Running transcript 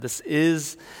This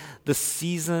is the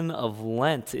season of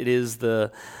Lent. It is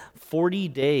the 40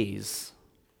 days,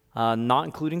 not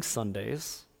including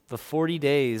Sundays, the 40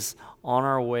 days on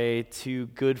our way to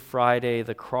Good Friday,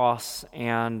 the cross,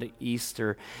 and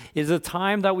Easter. It is a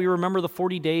time that we remember the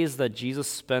 40 days that Jesus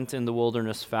spent in the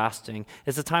wilderness fasting.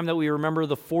 It's a time that we remember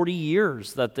the 40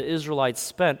 years that the Israelites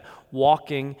spent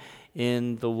walking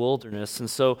in the wilderness. And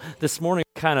so this morning,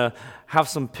 kind of have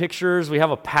some pictures. We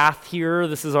have a path here.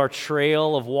 This is our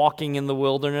trail of walking in the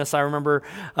wilderness. I remember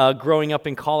growing up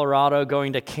in Colorado,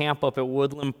 going to camp up at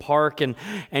Woodland Park, and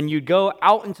you'd go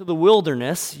out into the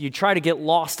wilderness. You'd try to get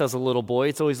lost as a little boy.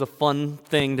 It's always a fun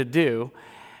thing to do.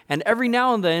 And every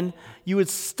now and then, you would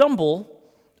stumble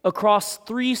across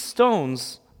 3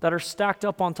 stones that are stacked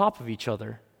up on top of each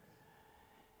other.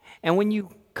 And when you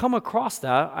come across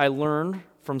that, I learned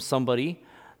from somebody,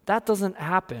 that doesn't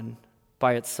happen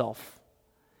by itself.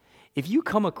 If you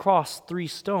come across 3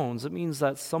 stones, it means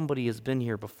that somebody has been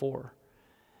here before.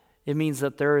 It means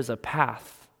that there is a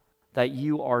path, that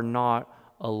you are not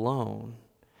alone.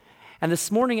 And this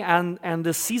morning and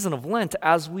this season of Lent,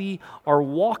 as we are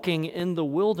walking in the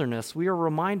wilderness, we are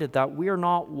reminded that we are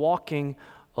not walking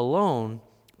alone,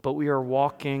 but we are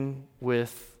walking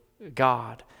with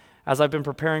God. As I've been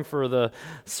preparing for the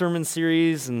sermon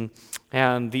series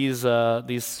and these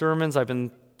sermons, I've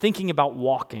been thinking about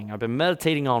walking. I've been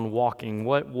meditating on walking,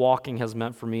 what walking has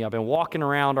meant for me. I've been walking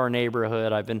around our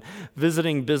neighborhood. I've been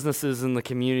visiting businesses in the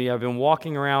community. I've been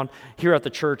walking around here at the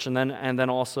church and then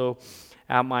also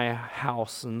at my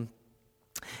house. And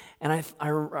I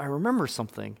remember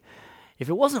something. If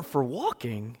it wasn't for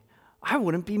walking, I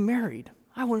wouldn't be married.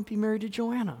 I wouldn't be married to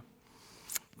Joanna.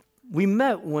 We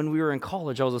met when we were in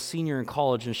college. I was a senior in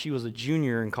college, and she was a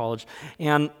junior in college.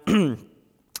 And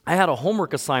I had a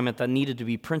homework assignment that needed to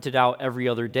be printed out every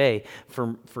other day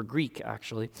for Greek,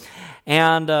 actually.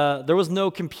 And there was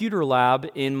no computer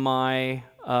lab in my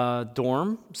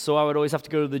dorm, so I would always have to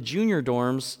go to the junior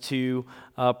dorms to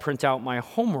print out my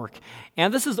homework.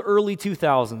 And this is the early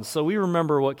 2000s, so we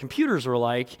remember what computers were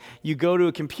like. You go to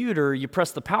a computer, you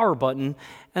press the power button,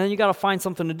 and then you got to find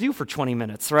something to do for 20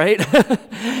 minutes, right?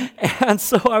 And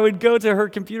so I would go to her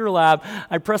computer lab,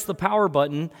 I'd press the power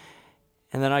button,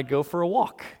 and then I'd go for a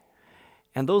walk.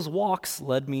 And those walks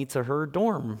led me to her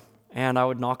dorm. And I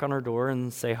would knock on her door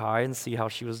and say hi and see how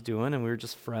she was doing, and we were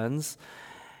just friends.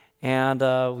 And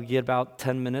we get about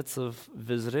 10 minutes of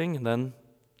visiting, and then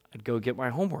I'd go get my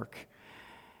homework.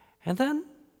 And then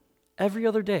every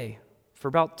other day, for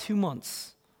about 2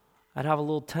 months, I'd have a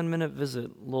little 10-minute visit,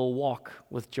 a little walk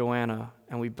with Joanna,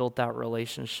 and we built that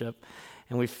relationship,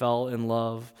 and we fell in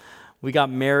love. We got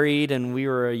married, and we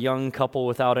were a young couple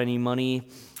without any money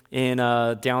in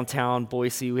downtown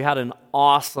Boise. We had an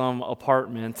awesome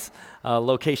apartment,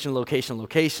 location,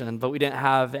 but we didn't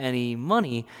have any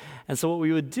money. And so what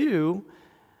we would do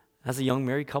as a young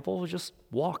married couple was just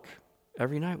walk.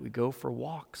 Every night we'd go for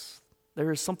walks.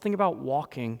 There is something about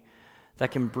walking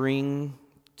that can bring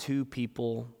 2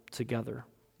 people together.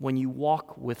 When you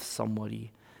walk with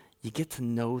somebody, you get to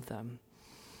know them.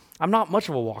 I'm not much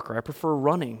of a walker. I prefer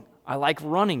running. I like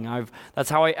running. That's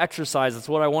how I exercise. That's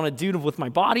what I want to do with my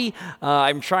body.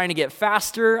 I'm trying to get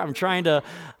faster. I'm trying to,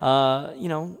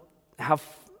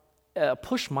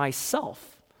 push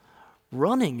myself.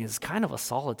 Running is kind of a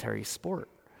solitary sport.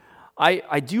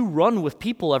 I do run with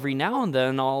people every now and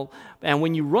then. And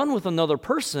when you run with another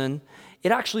person,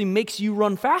 it actually makes you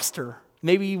run faster.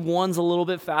 Maybe one's a little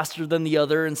bit faster than the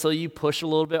other, and so you push a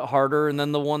little bit harder, and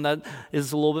then the one that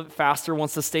is a little bit faster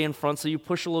wants to stay in front, so you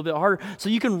push a little bit harder. So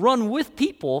you can run with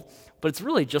people, but it's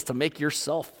really just to make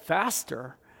yourself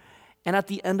faster. And at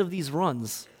the end of these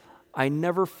runs, I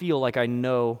never feel like I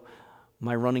know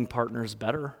my running partners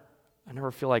better. I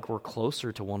never feel like we're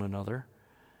closer to one another.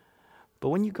 But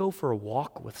when you go for a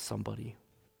walk with somebody,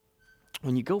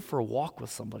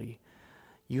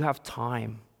 you have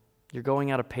time. You're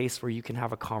going at a pace where you can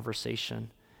have a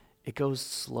conversation. It goes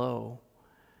slow.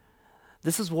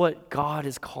 This is what God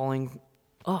is calling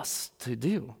us to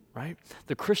do, right?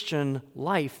 The Christian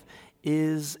life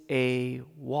is a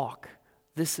walk.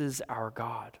 This is our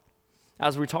God.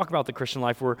 As we talk about the Christian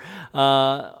life,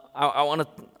 the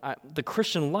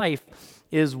Christian life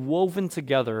is woven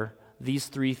together these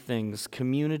 3 things: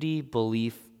 community,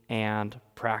 belief, and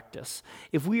practice.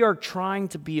 If we are trying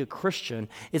to be a Christian,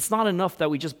 it's not enough that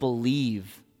we just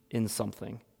believe in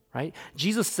something, right?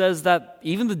 Jesus says that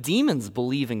even the demons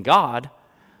believe in God.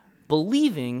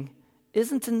 Believing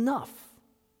isn't enough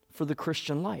for the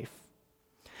Christian life.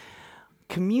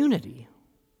 Community.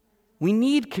 We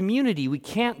need community. We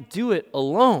can't do it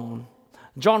alone.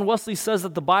 John Wesley says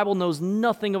that the Bible knows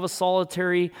nothing of a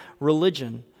solitary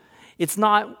religion. It's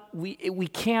not, we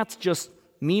can't just,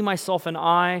 me, myself, and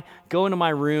I, go into my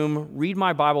room, read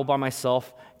my Bible by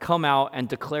myself, come out and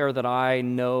declare that I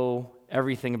know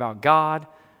everything about God,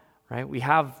 right? We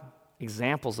have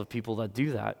examples of people that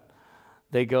do that.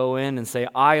 They go in and say,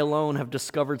 I alone have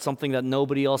discovered something that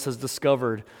nobody else has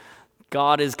discovered.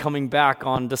 God is coming back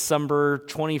on December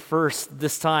 21st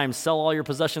this time. Sell all your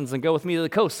possessions and go with me to the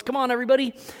coast. Come on,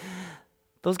 everybody.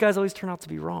 Those guys always turn out to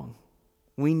be wrong.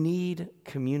 We need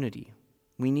community.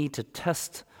 We need to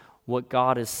test what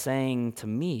God is saying to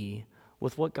me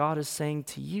with what God is saying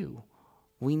to you.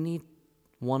 We need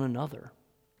one another.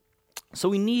 So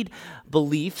we need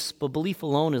beliefs, but belief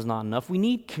alone is not enough. We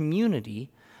need community,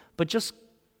 but just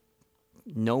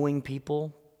knowing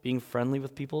people, being friendly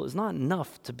with people is not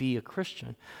enough to be a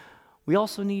Christian. We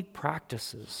also need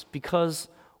practices because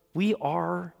we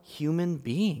are human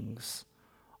beings.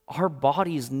 Our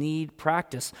bodies need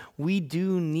practice. We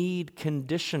do need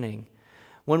conditioning.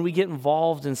 When we get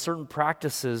involved in certain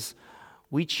practices,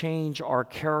 we change our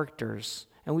characters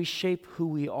and we shape who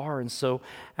we are. And so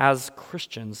as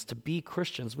Christians, to be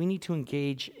Christians, we need to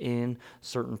engage in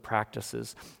certain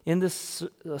practices. In this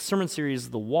sermon series,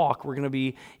 The Walk, we're going to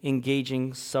be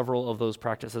engaging several of those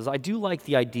practices. I do like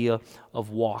the idea of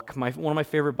walk. One of my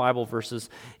favorite Bible verses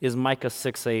is Micah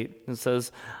 6:8. It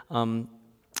says,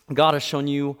 God has shown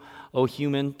you, O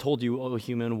human, told you, O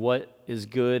human, what is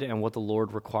good and what the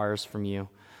Lord requires from you,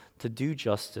 to do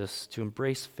justice, to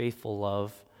embrace faithful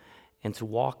love, and to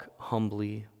walk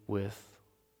humbly with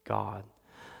God.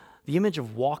 The image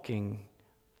of walking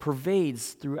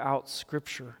pervades throughout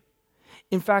Scripture.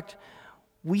 In fact,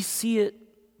 we see it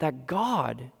that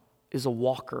God is a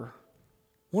walker.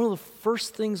 One of the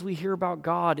first things we hear about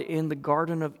God in the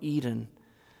Garden of Eden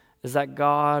is that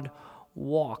God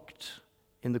walked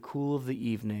in the cool of the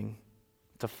evening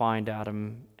to find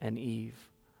Adam and Eve.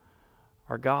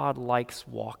 Our God likes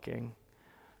walking.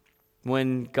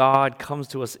 When God comes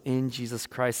to us in Jesus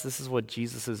Christ, this is what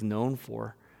Jesus is known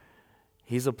for.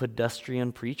 He's a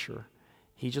pedestrian preacher.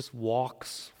 He just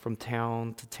walks from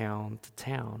town to town to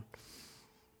town.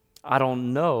 I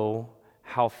don't know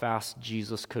how fast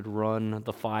Jesus could run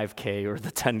the 5K or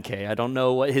the 10K. I don't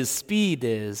know what his speed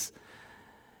is.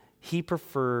 He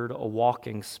preferred a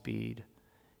walking speed.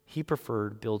 He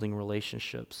preferred building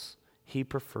relationships. He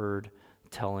preferred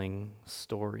telling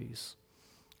stories.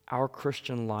 Our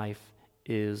Christian life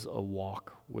is a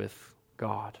walk with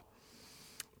God.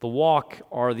 The walk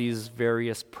are these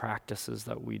various practices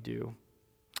that we do,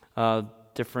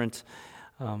 different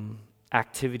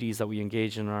activities that we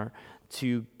engage in are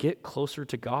to get closer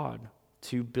to God,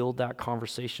 to build that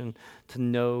conversation, to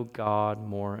know God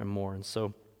more and more. And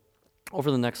so over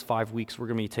the next 5 weeks, we're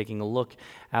going to be taking a look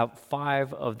at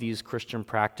 5 of these Christian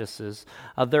practices.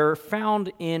 They're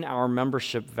found in our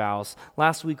membership vows.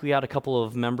 Last week, we had a couple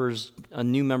of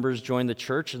new members join the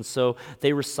church, and so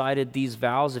they recited these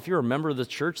vows. If you're a member of the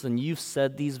church, then you've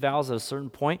said these vows at a certain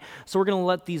point. So we're going to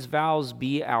let these vows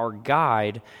be our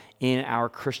guide in our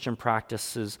Christian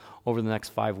practices over the next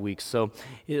 5 weeks. So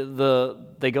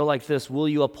they go like this: will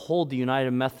you uphold the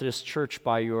United Methodist Church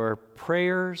by your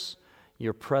prayers,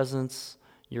 your presence,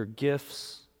 your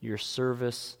gifts, your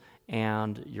service,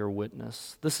 and your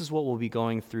witness? This is what we'll be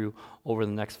going through over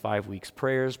the next 5 weeks: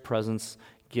 prayers, presence,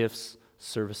 gifts,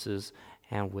 services,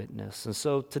 and witness. And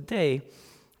so today,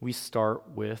 we start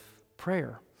with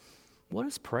prayer. What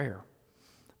is prayer?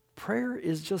 Prayer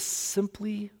is just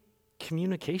simply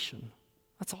communication.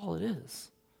 That's all it is.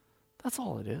 That's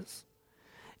all it is.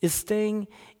 Is staying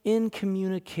in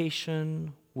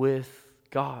communication with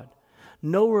God.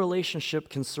 No relationship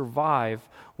can survive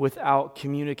without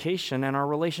communication, and our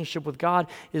relationship with God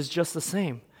is just the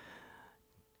same.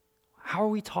 How are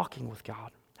we talking with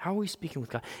God? How are we speaking with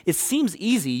God? It seems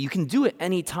easy. You can do it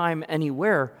anytime,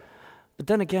 anywhere. But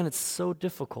then again, it's so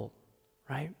difficult,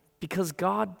 right? Because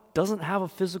God doesn't have a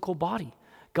physical body.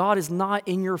 God is not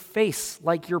in your face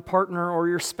like your partner or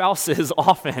your spouse is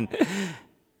often.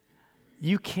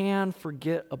 You can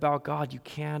forget about God. You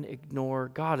can ignore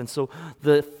God. And so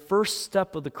the first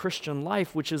step of the Christian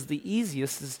life, which is the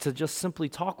easiest, is to just simply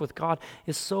talk with God,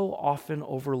 is so often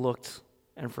overlooked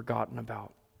and forgotten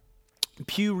about.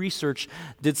 Pew Research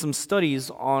did some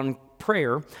studies on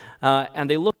prayer, and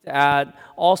they looked at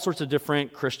all sorts of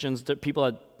different Christians, people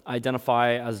that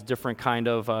identify as different kind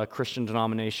of Christian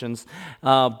denominations,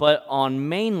 but on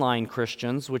mainline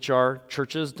Christians, which are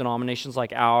churches, denominations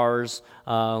like ours,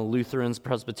 Lutherans,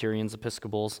 Presbyterians,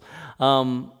 Episcopals,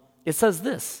 it says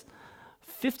this: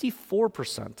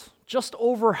 54%, just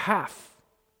over half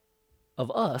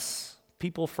of us,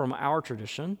 people from our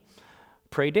tradition,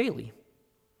 pray daily.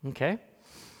 Okay?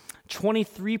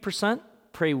 23%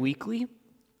 pray weekly.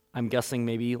 I'm guessing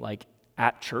maybe like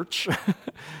at church.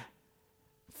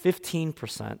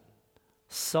 15%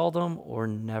 seldom or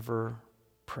never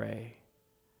pray.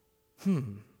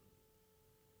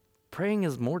 Praying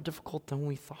is more difficult than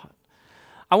we thought.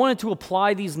 I wanted to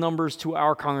apply these numbers to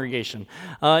our congregation.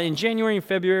 In January and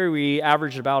February, we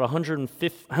averaged about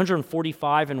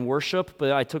 145 in worship,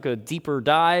 but I took a deeper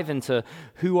dive into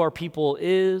who our people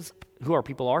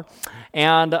are,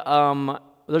 and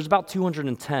there's about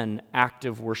 210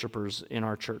 active worshipers in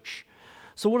our church.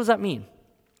 So what does that mean?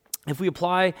 If we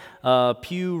apply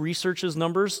Pew Research's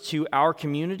numbers to our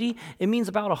community, it means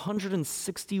about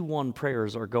 161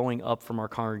 prayers are going up from our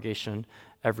congregation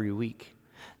every week.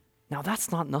 Now,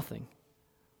 that's not nothing.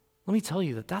 Let me tell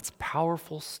you that's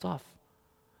powerful stuff.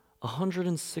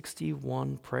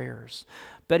 161 prayers.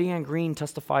 Betty Ann Green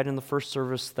testified in the first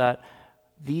service that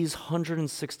these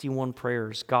 161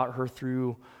 prayers got her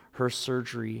through her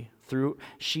surgery.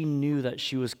 She knew that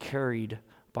she was carried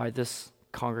by this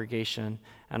congregation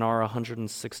and our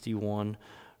 161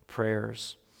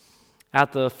 prayers.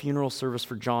 At the funeral service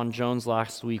for John Jones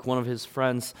last week, one of his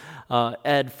friends,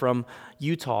 Ed from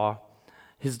Utah,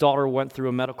 his daughter went through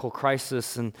a medical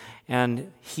crisis,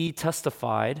 and he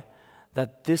testified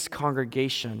that this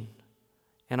congregation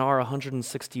and our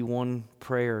 161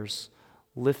 prayers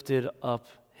lifted up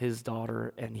his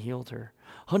daughter and healed her.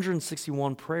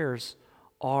 161 prayers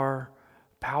are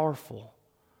powerful.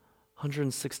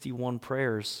 161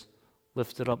 prayers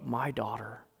lifted up my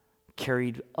daughter,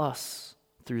 carried us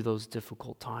through those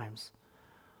difficult times.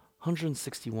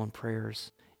 161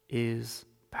 prayers is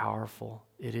powerful.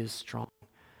 It is strong.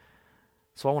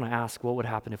 So I want to ask, what would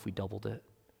happen if we doubled it?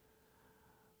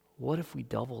 What if we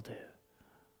doubled it?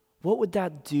 What would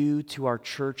that do to our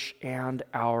church and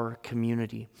our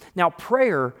community? Now,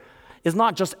 prayer is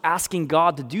not just asking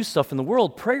God to do stuff in the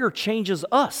world. Prayer changes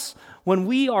us. When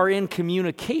we are in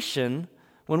communication,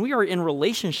 when we are in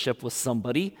relationship with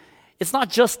somebody, it's not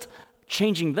just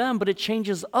changing them, but it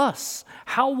changes us.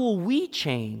 How will we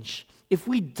change if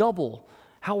we double?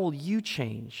 How will you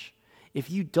change if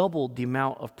you doubled the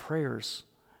amount of prayers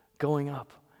going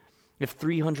up? If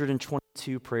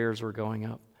 322 prayers were going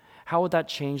up, how would that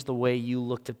change the way you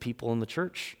looked at people in the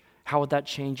church? How would that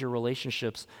change your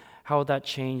relationships? How would that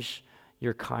change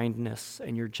your kindness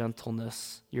and your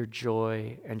gentleness, your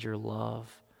joy and your love?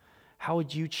 How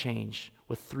would you change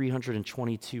with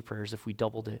 322 prayers if we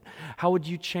doubled it? How would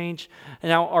you change? And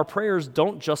now our prayers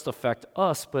don't just affect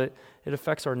us, but it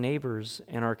affects our neighbors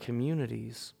and our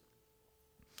communities.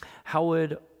 How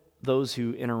would those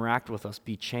who interact with us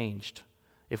be changed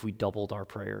if we doubled our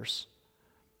prayers?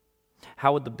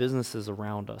 How would the businesses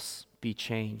around us be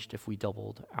changed if we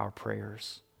doubled our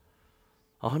prayers?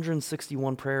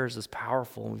 161 prayers is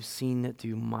powerful, and we've seen it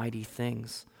do mighty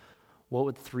things. What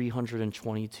would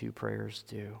 322 prayers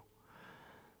do?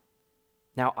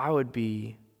 Now, I would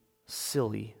be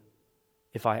silly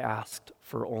if I asked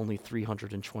for only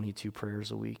 322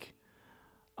 prayers a week.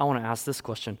 I want to ask this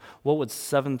question. What would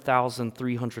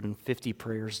 7,350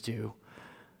 prayers do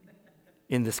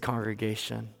in this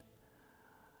congregation?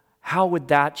 How would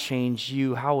that change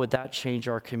you? How would that change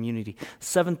our community?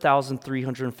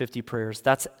 7,350 prayers.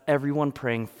 That's everyone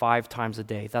praying 5 times a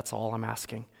day. That's all I'm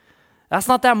asking. That's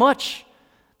not that much.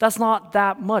 That's not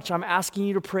that much. I'm asking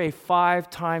you to pray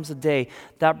 5 times a day.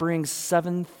 That brings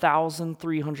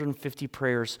 7,350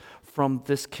 prayers from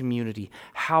this community.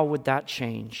 How would that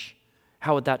change?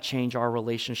 How would that change our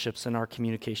relationships and our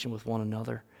communication with one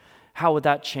another? How would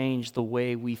that change the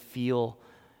way we feel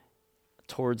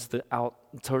towards the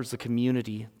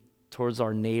community, towards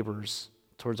our neighbors,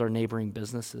 towards our neighboring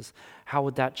businesses? How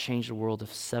would that change the world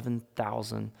if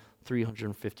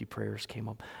 7,350 prayers came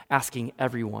up? Asking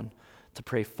everyone to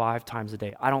pray 5 times a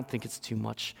day. I don't think it's too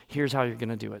much. Here's how you're going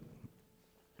to do it.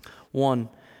 1,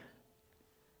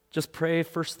 just pray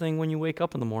first thing when you wake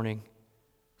up in the morning.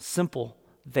 Simple.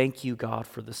 Thank you, God,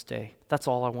 for this day. That's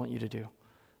all I want you to do.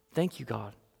 Thank you,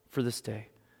 God, for this day.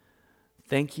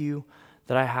 Thank you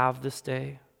that I have this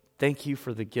day. Thank you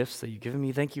for the gifts that you've given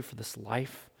me. Thank you for this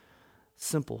life.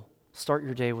 Simple. Start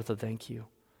your day with a thank you.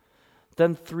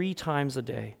 Then 3 times a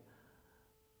day,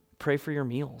 pray for your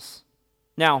meals.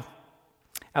 Now,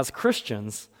 as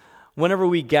Christians, whenever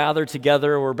we gather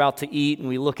together, we're about to eat, and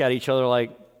we look at each other like,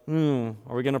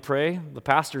 are we going to pray? The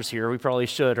pastor's here. We probably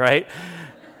should, right?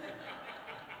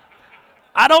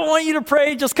 I don't want you to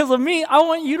pray just because of me. I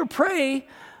want you to pray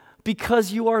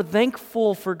because you are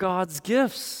thankful for God's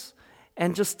gifts.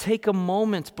 And just take a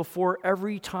moment before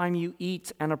every time you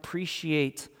eat and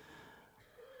appreciate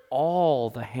all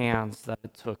the hands that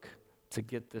it took to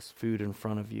get this food in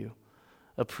front of you.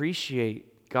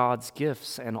 Appreciate God's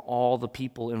gifts and all the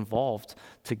people involved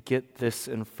to get this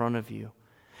in front of you.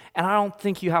 And I don't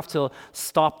think you have to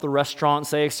stop the restaurant and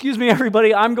say, "Excuse me,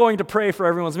 everybody, I'm going to pray for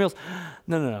everyone's meals."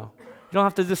 No. You don't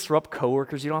have to disrupt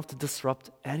coworkers. You don't have to disrupt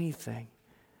anything.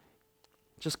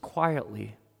 Just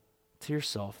quietly to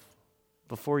yourself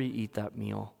before you eat that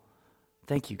meal.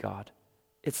 Thank you, God.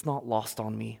 It's not lost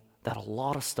on me that a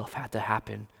lot of stuff had to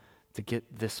happen to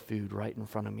get this food right in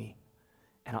front of me.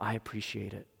 And I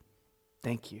appreciate it.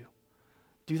 Thank you.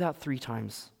 Do that 3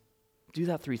 times. Do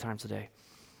that 3 times a day.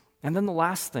 And then the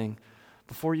last thing,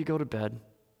 before you go to bed,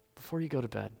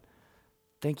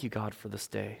 thank you, God, for this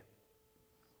day.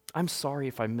 I'm sorry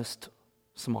if I missed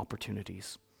some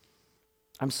opportunities.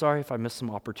 I'm sorry if I missed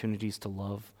some opportunities to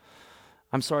love.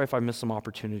 I'm sorry if I missed some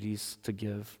opportunities to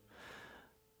give.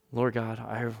 Lord God,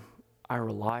 I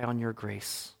rely on your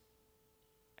grace,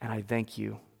 and I thank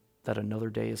you that another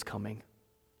day is coming.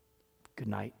 Good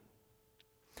night.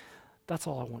 That's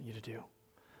all I want you to do.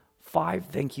 5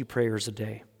 thank you prayers a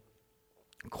day.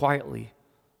 Quietly,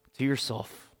 to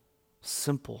yourself.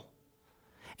 Simple.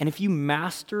 And if you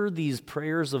master these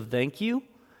prayers of thank you,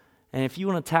 and if you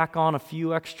want to tack on a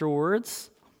few extra words,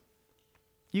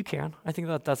 you can. I think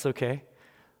that's okay.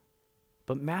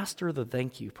 But master the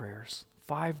thank you prayers.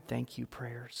 5 thank you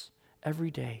prayers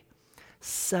every day.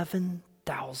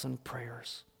 7,000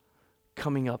 prayers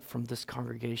coming up from this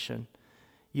congregation.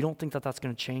 You don't think that that's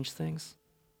going to change things?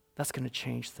 That's going to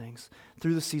change things.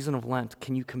 Through the season of Lent,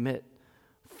 can you commit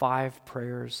 5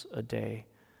 prayers a day?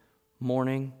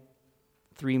 Morning,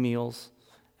 3 meals,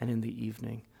 and in the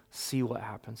evening. See what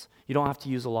happens. You don't have to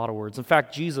use a lot of words. In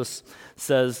fact, Jesus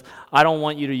says, I don't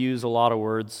want you to use a lot of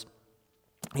words.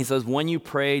 He says, when you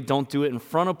pray, don't do it in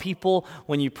front of people.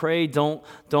 When you pray, don't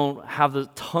have the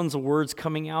tons of words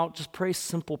coming out. Just pray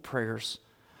simple prayers.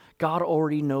 God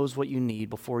already knows what you need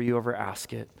before you ever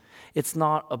ask it. It's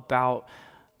not about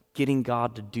getting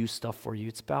God to do stuff for you.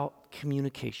 It's about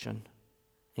communication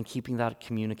and keeping that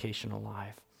communication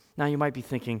alive. Now you might be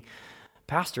thinking,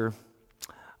 Pastor,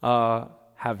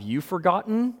 have you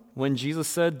forgotten when Jesus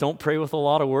said, don't pray with a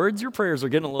lot of words? Your prayers are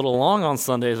getting a little long on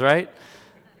Sundays, right?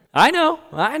 I know.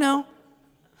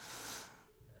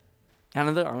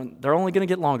 And they're only going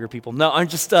to get longer, people. No, I'm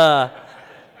just, I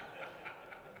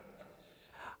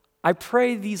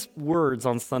pray these words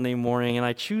on Sunday morning, and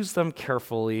I choose them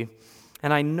carefully,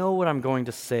 and I know what I'm going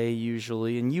to say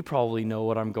usually, and you probably know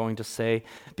what I'm going to say,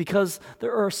 because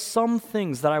there are some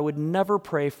things that I would never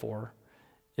pray for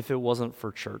if it wasn't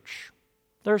for church.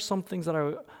 There are some things that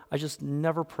I just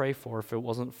never pray for if it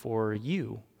wasn't for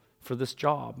you, for this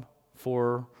job,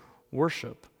 for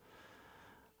worship.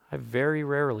 I very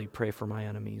rarely pray for my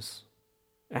enemies.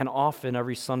 And often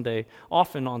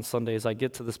on Sundays, I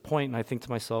get to this point and I think to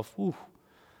myself,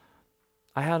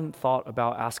 I hadn't thought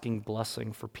about asking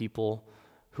blessing for people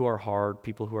who are hard,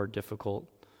 people who are difficult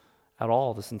at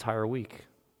all this entire week,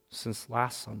 since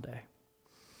last Sunday.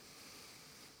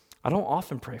 I don't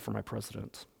often pray for my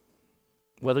president.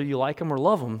 Whether you like him or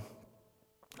love him,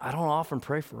 I don't often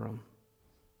pray for him.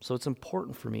 So it's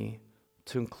important for me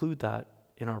to include that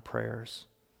in our prayers.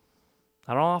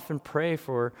 I don't often pray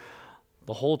for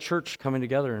the whole church coming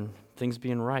together and things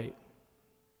being right.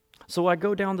 So I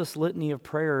go down this litany of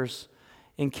prayers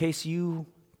in case you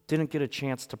didn't get a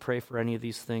chance to pray for any of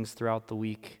these things throughout the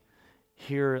week.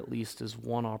 Here at least is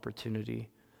one opportunity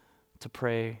to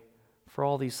pray for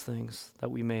all these things that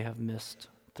we may have missed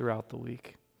throughout the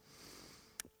week.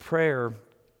 Prayer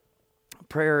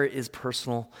is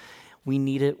personal. We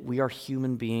need it. We are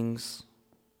human beings.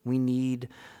 We need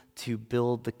to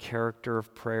build the character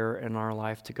of prayer in our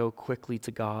life, to go quickly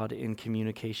to God in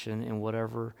communication in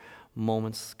whatever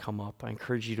moments come up. I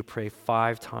encourage you to pray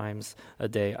 5 times a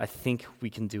day. I think we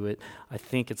can do it. I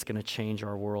think it's going to change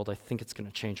our world. I think it's going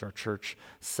to change our church.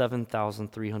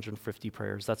 7,350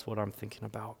 prayers. That's what I'm thinking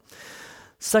about.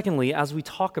 Secondly, as we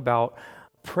talk about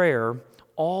prayer,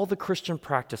 all the Christian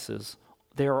practices,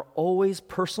 they are always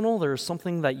personal. There's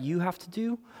something that you have to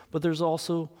do, but there's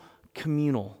also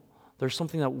communal. There's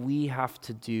something that we have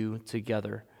to do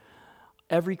together.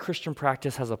 Every Christian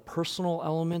practice has a personal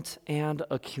element and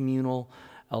a communal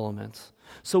element.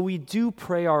 So we do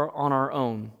pray on our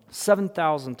own.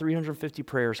 7,350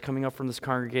 prayers coming up from this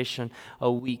congregation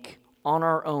a week on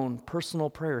our own,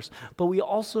 personal prayers. But we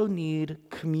also need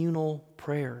communal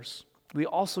prayers. We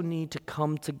also need to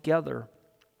come together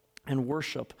and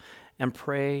worship and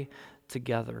pray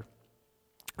together.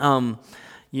 The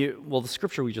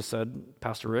scripture we just said,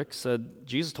 Pastor Rick said,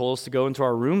 Jesus told us to go into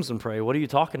our rooms and pray. What are you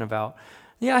talking about?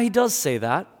 Yeah, he does say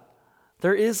that.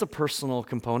 There is a personal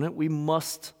component. We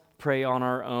must pray on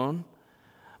our own.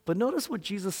 But notice what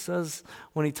Jesus says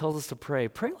when he tells us to pray.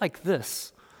 Pray like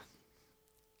this: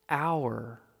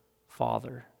 Our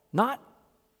Father. Not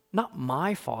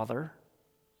my Father.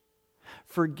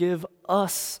 Forgive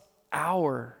us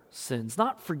our sins.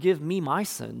 Not forgive me my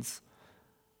sins.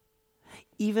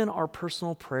 Even our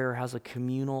personal prayer has a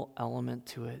communal element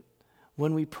to it.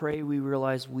 When we pray, we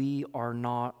realize we are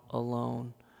not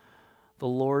alone. The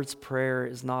Lord's Prayer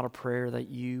is not a prayer that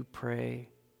you pray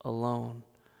alone.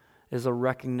 It is a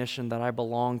recognition that I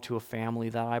belong to a family,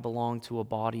 that I belong to a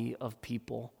body of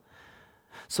people.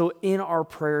 So in our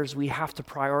prayers, we have to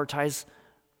prioritize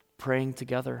praying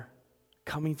together,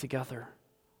 coming together.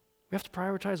 We have to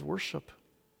prioritize worship.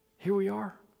 Here we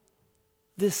are.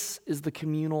 This is the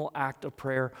communal act of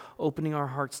prayer, opening our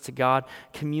hearts to God,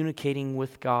 communicating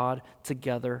with God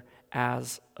together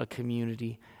as a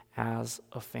community, as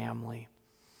a family.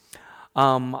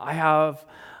 I have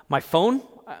my phone,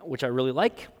 which I really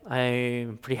like.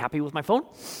 I'm pretty happy with my phone.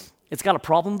 It's got a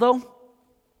problem, though.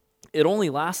 It only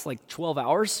lasts like 12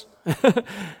 hours, and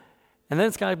then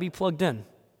it's got to be plugged in.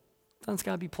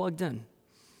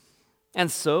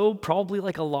 And so, probably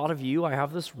like a lot of you, I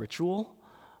have this ritual.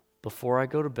 Before I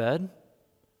go to bed,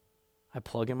 I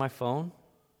plug in my phone.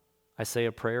 I say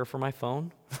a prayer for my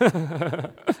phone.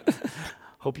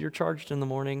 Hope you're charged in the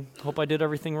morning. Hope I did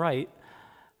everything right.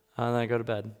 And then I go to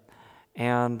bed.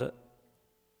 And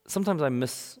sometimes I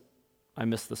miss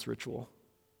this ritual.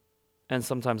 And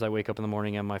sometimes I wake up in the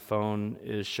morning and my phone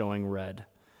is showing red.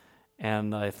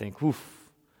 And I think,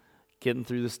 getting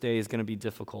through this day is going to be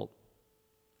difficult.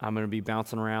 I'm going to be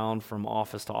bouncing around from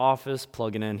office to office,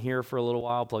 plugging in here for a little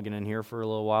while, plugging in here for a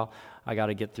little while. I got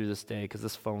to get through this day because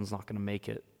this phone's not going to make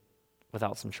it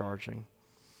without some charging.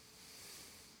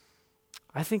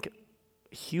 I think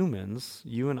humans,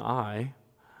 you and I,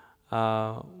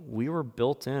 we were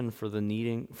built in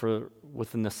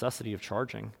with the necessity of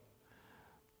charging.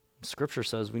 Scripture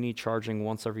says we need charging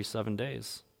once every 7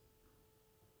 days.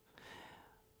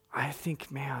 I think,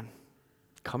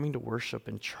 coming to worship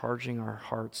and charging our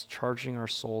hearts, charging our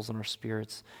souls and our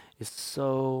spirits is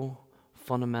so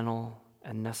fundamental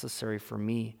and necessary for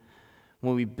me.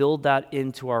 When we build that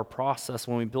into our process,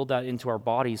 when we build that into our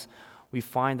bodies, we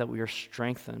find that we are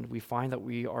strengthened. We find that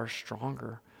we are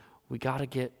stronger. We got to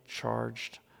get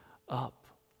charged up.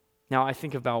 Now, I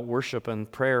think about worship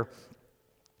and prayer.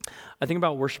 I think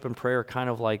about worship and prayer kind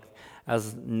of like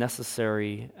as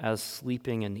necessary as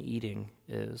sleeping and eating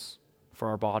is for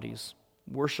our bodies.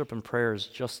 Worship and prayer is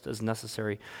just as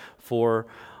necessary for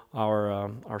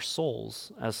our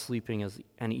souls as sleeping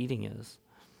and eating is.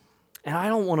 And I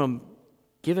don't want to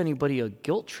give anybody a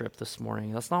guilt trip this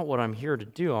morning. That's not what I'm here to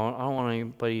do. I don't want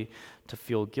anybody to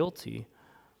feel guilty.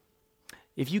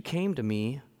 If you came to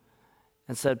me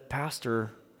and said,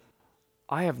 Pastor,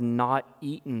 I have not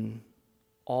eaten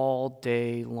all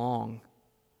day long,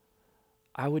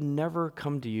 I would never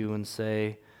come to you and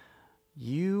say,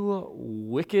 you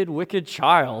wicked, wicked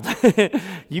child.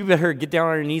 You better get down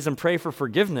on your knees and pray for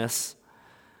forgiveness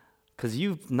because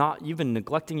you've been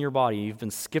neglecting your body. You've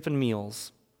been skipping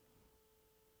meals.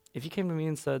 If you came to me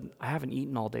and said, I haven't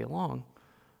eaten all day long,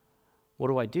 what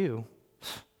do I do?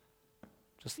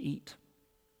 Just eat.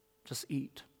 Just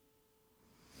eat.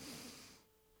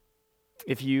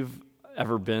 If you've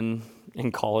ever been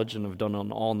in college and have done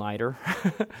an all-nighter,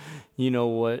 you know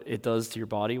what it does to your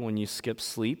body when you skip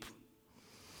sleep.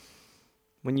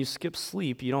 When you skip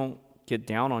sleep, you don't get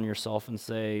down on yourself and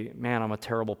say, man, I'm a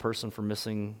terrible person for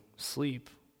missing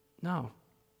sleep. No,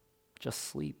 just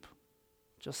sleep.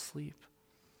 Just sleep.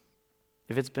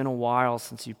 If it's been a while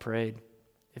since you prayed,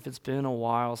 if it's been a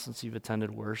while since you've attended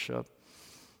worship,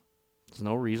 there's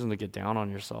no reason to get down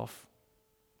on yourself.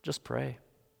 Just pray.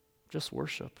 Just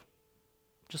worship.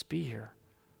 Just be here.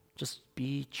 Just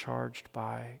be charged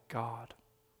by God.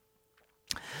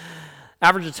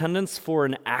 Average attendance for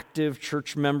an active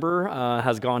church member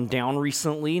has gone down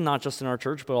recently, not just in our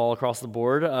church, but all across the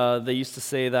board. They used to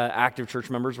say that active church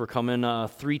members were coming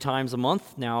 3 times a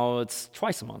month. Now it's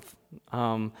twice a month.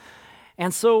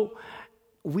 And so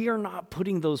we are not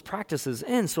putting those practices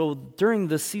in. So during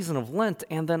this season of Lent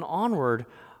and then onward,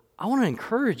 I want to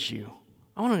encourage you.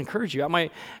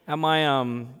 At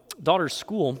my daughter's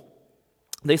school,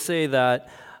 they say that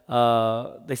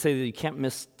you can't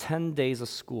miss 10 days of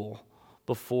school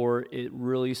before it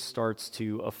really starts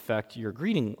to affect your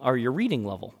reading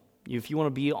level. If you want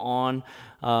to be on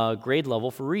grade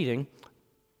level for reading,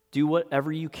 do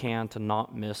whatever you can to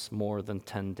not miss more than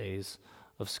 10 days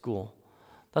of school.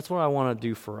 That's what I want to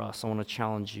do for us. I want to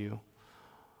challenge you.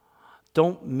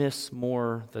 Don't miss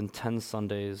more than 10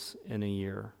 Sundays in a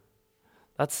year.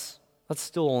 That's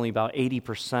still only about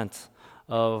 80%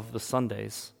 of the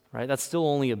Sundays, right? That's still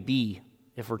only a B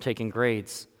if we're taking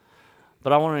grades.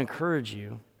 But I want to encourage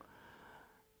you,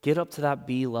 get up to that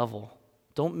B level.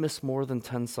 Don't miss more than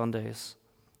 10 Sundays.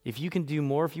 If you can do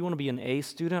more, if you want to be an A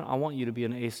student, I want you to be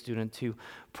an A student too.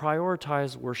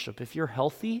 Prioritize worship. If you're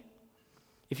healthy,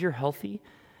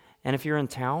 and if you're in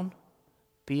town,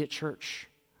 be at church.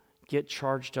 Get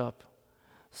charged up.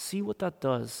 See what that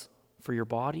does for your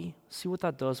body. See what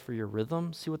that does for your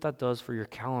rhythm. See what that does for your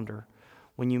calendar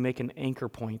when you make an anchor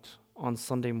point on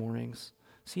Sunday mornings.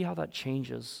 See how that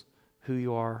changes who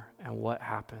you are and what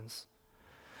happens.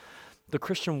 The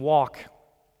Christian walk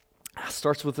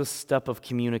starts with this step of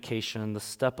communication, the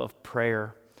step of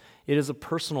prayer. It is a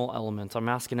personal element. I'm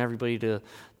asking everybody to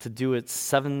do it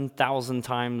 7,000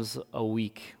 times a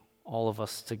week, all of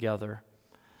us together.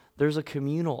 There's a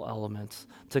communal element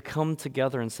to come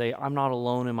together and say, I'm not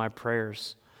alone in my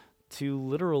prayers, to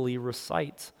literally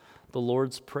recite the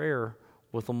Lord's Prayer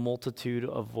with a multitude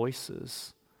of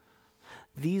voices.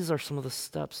 These are some of the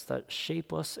steps that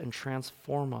shape us and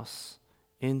transform us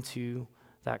into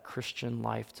that Christian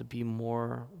life to be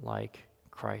more like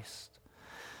Christ.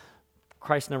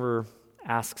 Christ never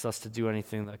asks us to do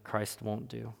anything that Christ won't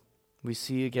do. We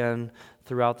see again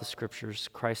throughout the scriptures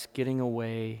Christ getting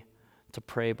away to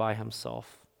pray by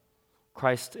himself.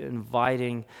 Christ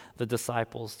inviting the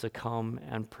disciples to come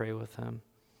and pray with him.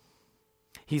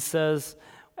 He says,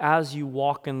 as you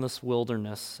walk in this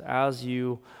wilderness, as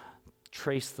you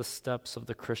trace the steps of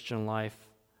the Christian life,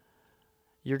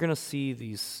 you're going to see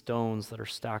these stones that are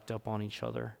stacked up on each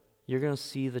other. You're going to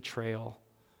see the trail,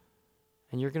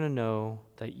 and you're going to know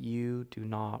that you do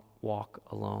not walk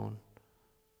alone.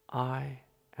 I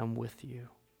am with you.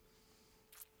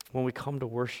 When we come to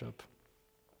worship,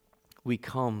 we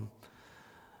come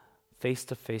face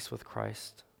to face with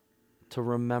Christ to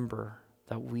remember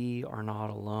that we are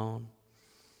not alone.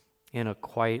 In a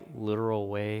quite literal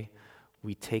way,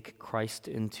 we take Christ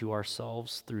into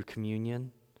ourselves through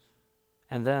communion.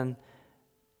 And then,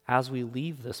 as we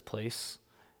leave this place,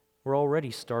 we're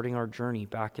already starting our journey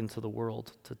back into the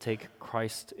world to take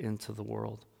Christ into the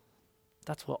world.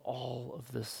 That's what all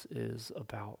of this is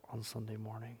about on Sunday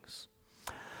mornings.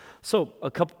 So,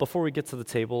 before we get to the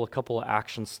table, a couple of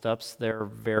action steps. They're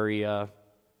very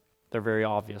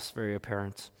obvious, very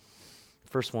apparent.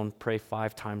 First one, pray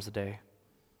 5 times a day.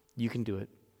 You can do it.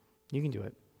 You can do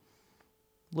it.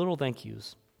 Little thank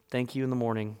yous. Thank you in the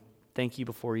morning. Thank you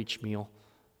before each meal.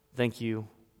 Thank you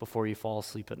before you fall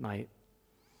asleep at night.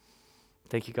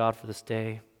 Thank you, God, for this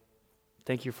day.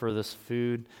 Thank you for this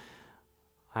food.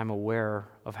 I'm aware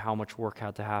of how much work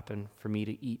had to happen for me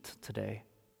to eat today,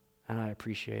 and I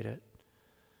appreciate it.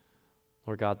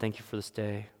 Lord God, thank you for this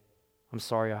day. I'm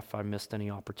sorry if I missed any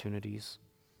opportunities.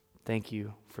 Thank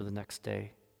you for the next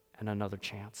day and another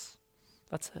chance.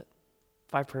 That's it.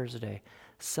 5 prayers a day.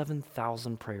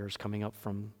 7,000 prayers coming up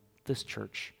from this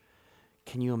church.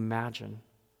 Can you imagine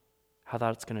how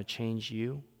that's going to change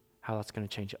you, how that's going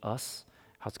to change us,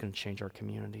 how it's going to change our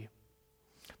community?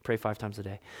 Pray 5 times a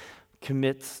day.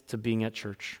 Commit to being at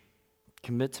church.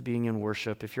 Commit to being in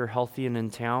worship. If you're healthy and in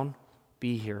town,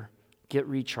 be here. Get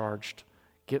recharged.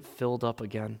 Get filled up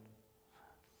again.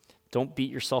 Don't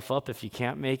beat yourself up if you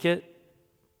can't make it.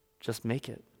 Just make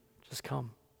it. Just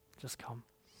come. Just come.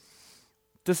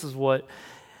 This is what,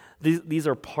 these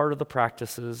are part of the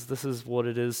practices. This is what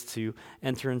it is to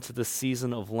enter into the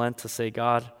season of Lent, to say,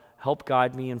 God, help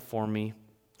guide me, inform me.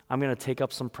 I'm going to take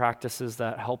up some practices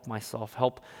that help myself,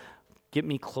 help get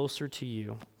me closer to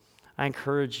you. I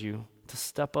encourage you to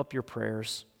step up your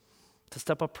prayers, to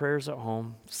step up prayers at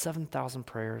home, 7,000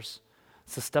 prayers,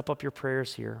 to step up your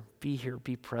prayers here,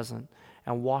 be present,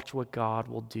 and watch what God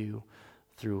will do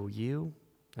through you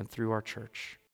and through our church.